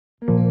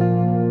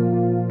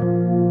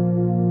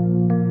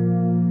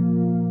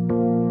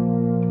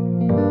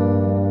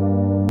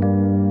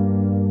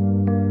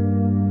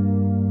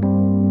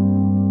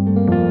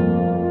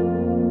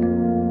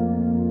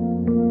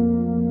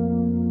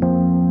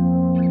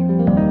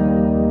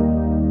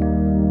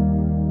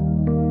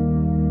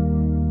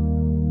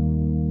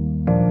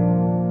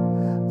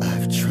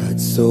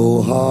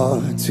so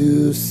hard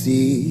to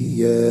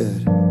see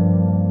it.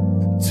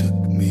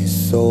 Took me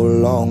so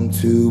long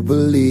to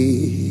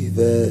believe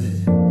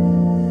it,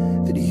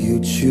 that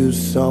you'd choose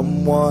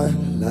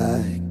someone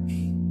like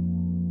me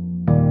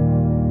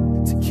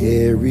to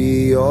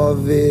carry your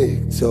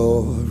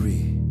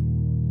victory.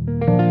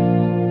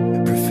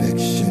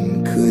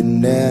 Perfection could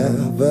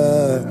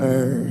never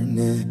earn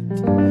it.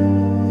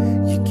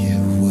 You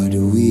give what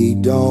we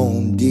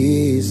don't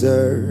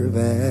deserve,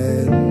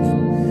 and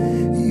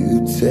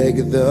you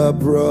take the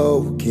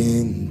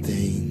broken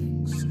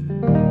things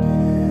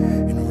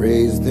and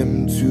raise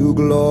them to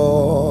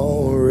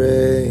glory.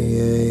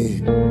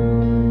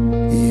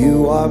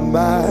 You are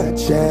my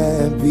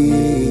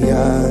champion.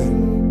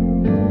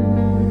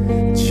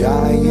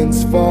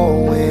 Giants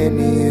fall when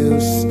you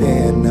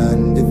stand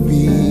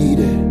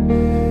undefeated.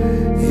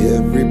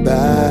 Every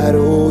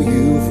battle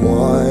you've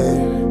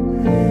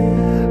won.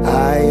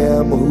 I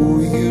am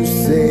who you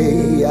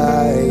say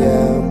I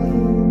am.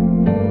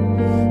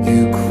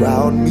 You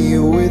crown me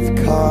with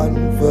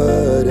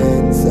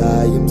confidence.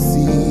 I am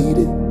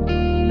seated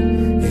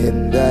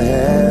in the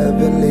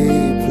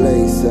heavenly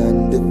place,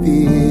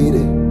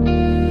 undefeated,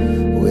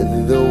 with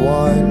the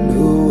one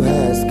who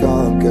has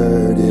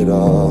conquered it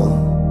all.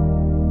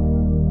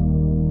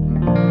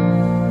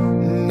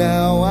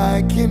 Now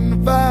I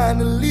can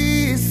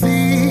finally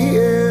see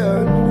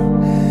it.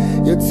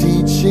 You're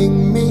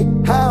teaching me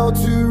how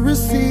to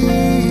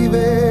receive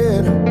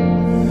it.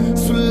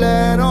 So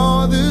let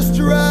all the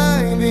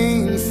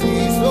striving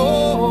cease.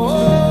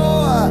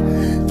 Oh,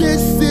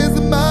 this is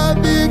my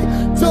victory.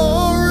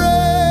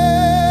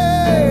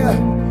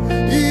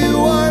 You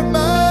are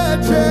my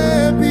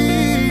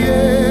champion.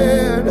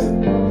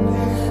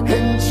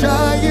 And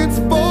giants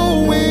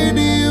fall when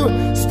you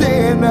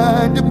stand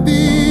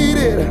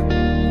undefeated.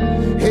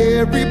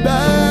 Every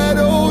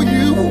battle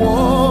you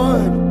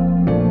won.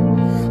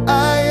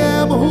 I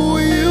am who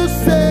you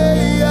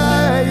say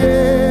I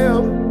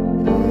am.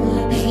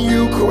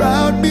 You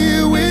crown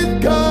me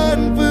with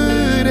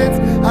confidence.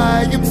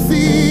 I am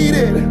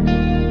seated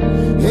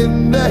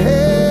in the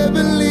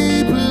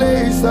heavenly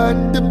place,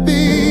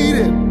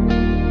 undefeated,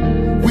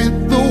 with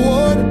the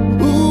one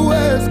who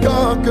has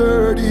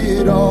conquered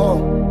it all.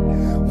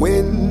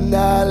 When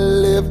I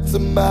lift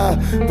my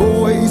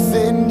voice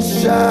and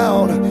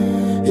shout,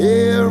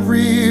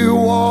 every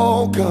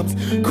wall comes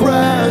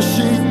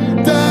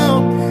crashing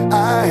down.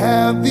 I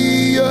have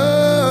the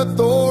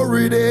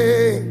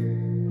authority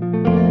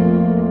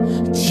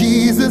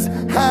Jesus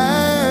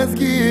has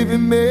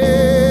given me.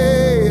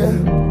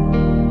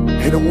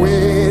 And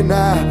when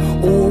I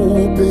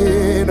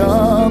open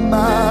up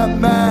my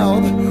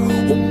mouth,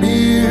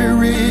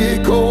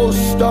 miracles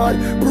start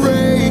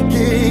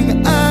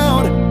breaking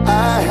out.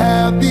 I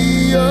have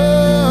the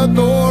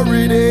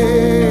authority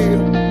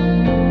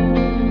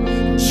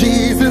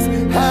Jesus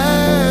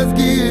has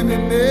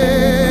given me.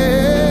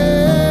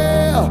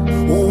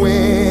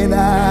 When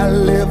I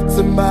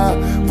lift my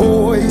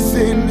voice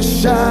and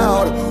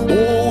shout,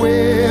 oh,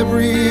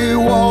 every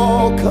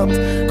wall comes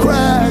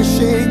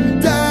crashing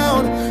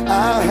down.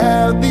 I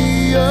have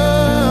the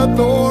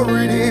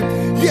authority,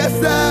 yes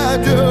I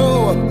do.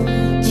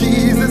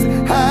 Jesus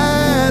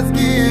has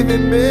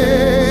given me.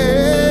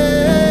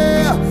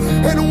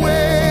 And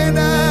when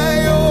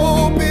I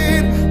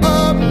open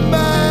up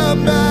my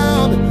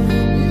mouth,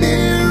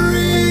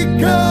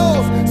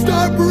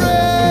 start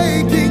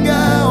breaking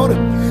out.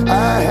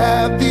 I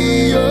have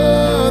the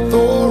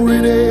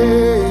authority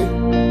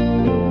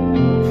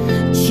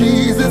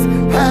Jesus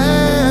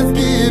has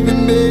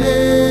given me.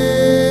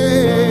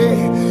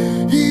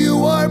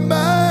 You are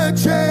my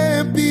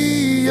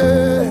champion.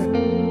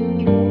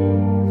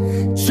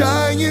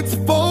 Giants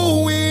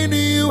fall when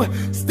you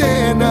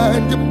stand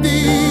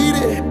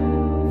undefeated.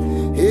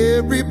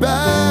 Every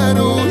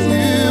battle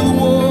you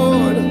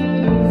won.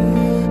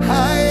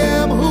 I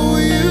am who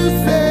you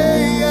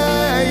say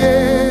I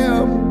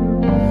am.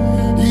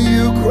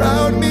 You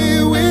crown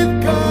me with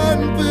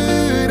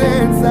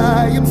confidence.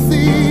 I am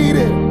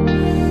seated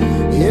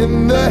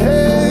in the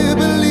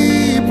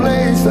heavenly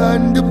place,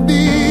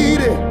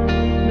 undefeated.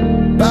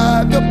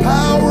 By the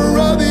power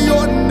of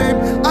your name,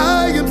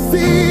 I am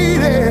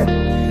seated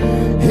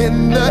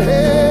in the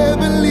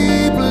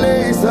heavenly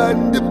place,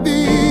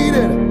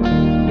 undefeated,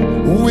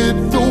 with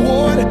the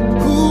one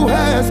who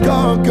has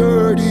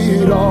conquered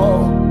it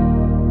all.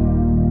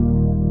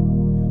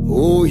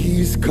 Oh,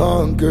 he's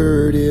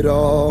conquered it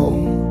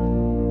all.